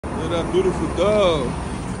that beautiful dove.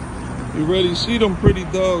 You rarely see them pretty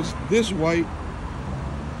doves this white.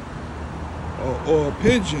 Or a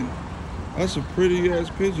pigeon. That's a pretty ass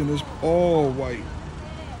pigeon. It's all white.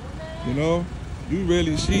 You know? You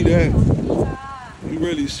rarely see that. You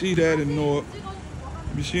rarely see that in North.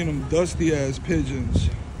 You seen them dusty ass pigeons.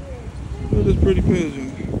 Look at this pretty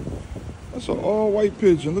pigeon. That's an all white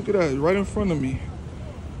pigeon. Look at that. It's right in front of me.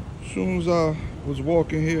 As soon as I was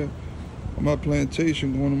walking here on my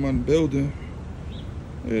plantation going to my building.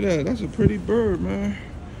 Look at that. That's a pretty bird, man.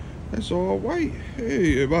 That's all white.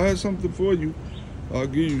 Hey, if I had something for you, I'll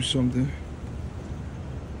give you something.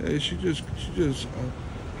 Hey,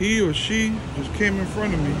 he or she just came in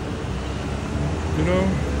front of me. You know?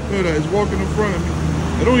 Look at that. It's walking in front of me.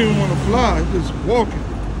 I don't even want to fly. It's just walking.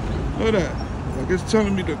 Look at that. Like it's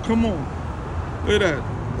telling me to come on. Look at that.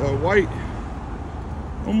 White.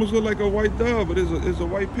 Almost look like a white dove, but it's a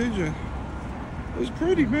white pigeon. It's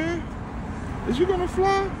pretty, man. Is you gonna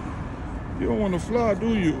fly? You don't want to fly,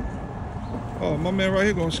 do you? Oh, my man right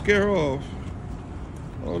here gonna scare her off.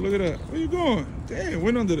 Oh, look at that. Where you going? Damn,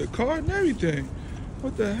 went under the car and everything.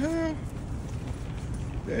 What the hell?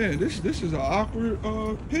 Damn, this is an awkward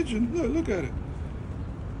pigeon. Look at it.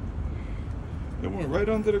 It went right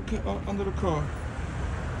under the car.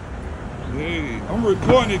 Hey, I'm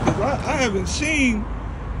recording it because I haven't seen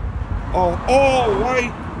an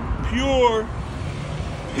all-white, pure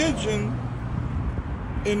pigeon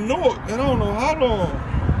in North, and I don't know how long.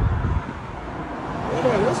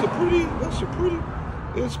 Yeah,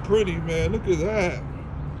 it's pretty, man. Look at that.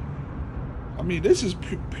 I mean, this is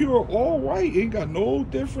pure all white. Ain't got no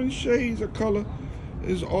different shades of color.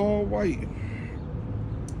 It's all white.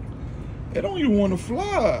 It don't even want to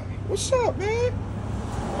fly. What's up, man?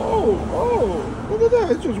 Oh, look at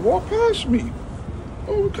that. It just walked past me.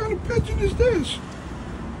 Oh, what kind of pigeon is this?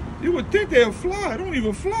 You would think they'll fly. It don't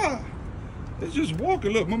even fly. It's just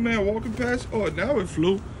walking. Look, my man walking past. Oh, now it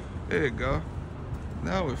flew. There you go.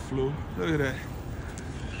 Now it flew. Look at that.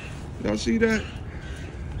 Y'all see that?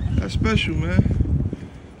 That's special, man.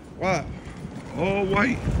 Wow. All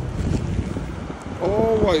white.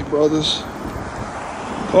 All white, brothers.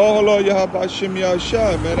 Oh, hello, Yahweh Shimmy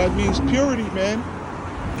Shah, man. That means purity, man.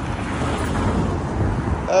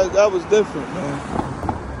 That was different, man.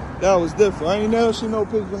 That was different. I ain't never seen no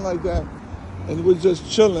pigeon like that. And it was just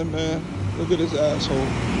chilling, man. Look at this asshole.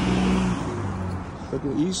 Look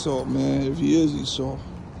at Esau, man, if he is Esau.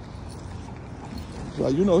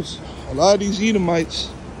 Like, you know, a lot of these Edomites,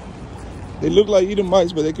 they look like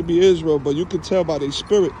Edomites, but they could be Israel. But you can tell by their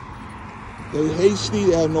spirit. They hasty,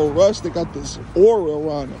 they have no rust. They got this aura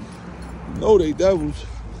around them. You know they devils.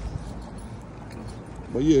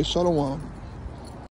 But yeah, Shalom.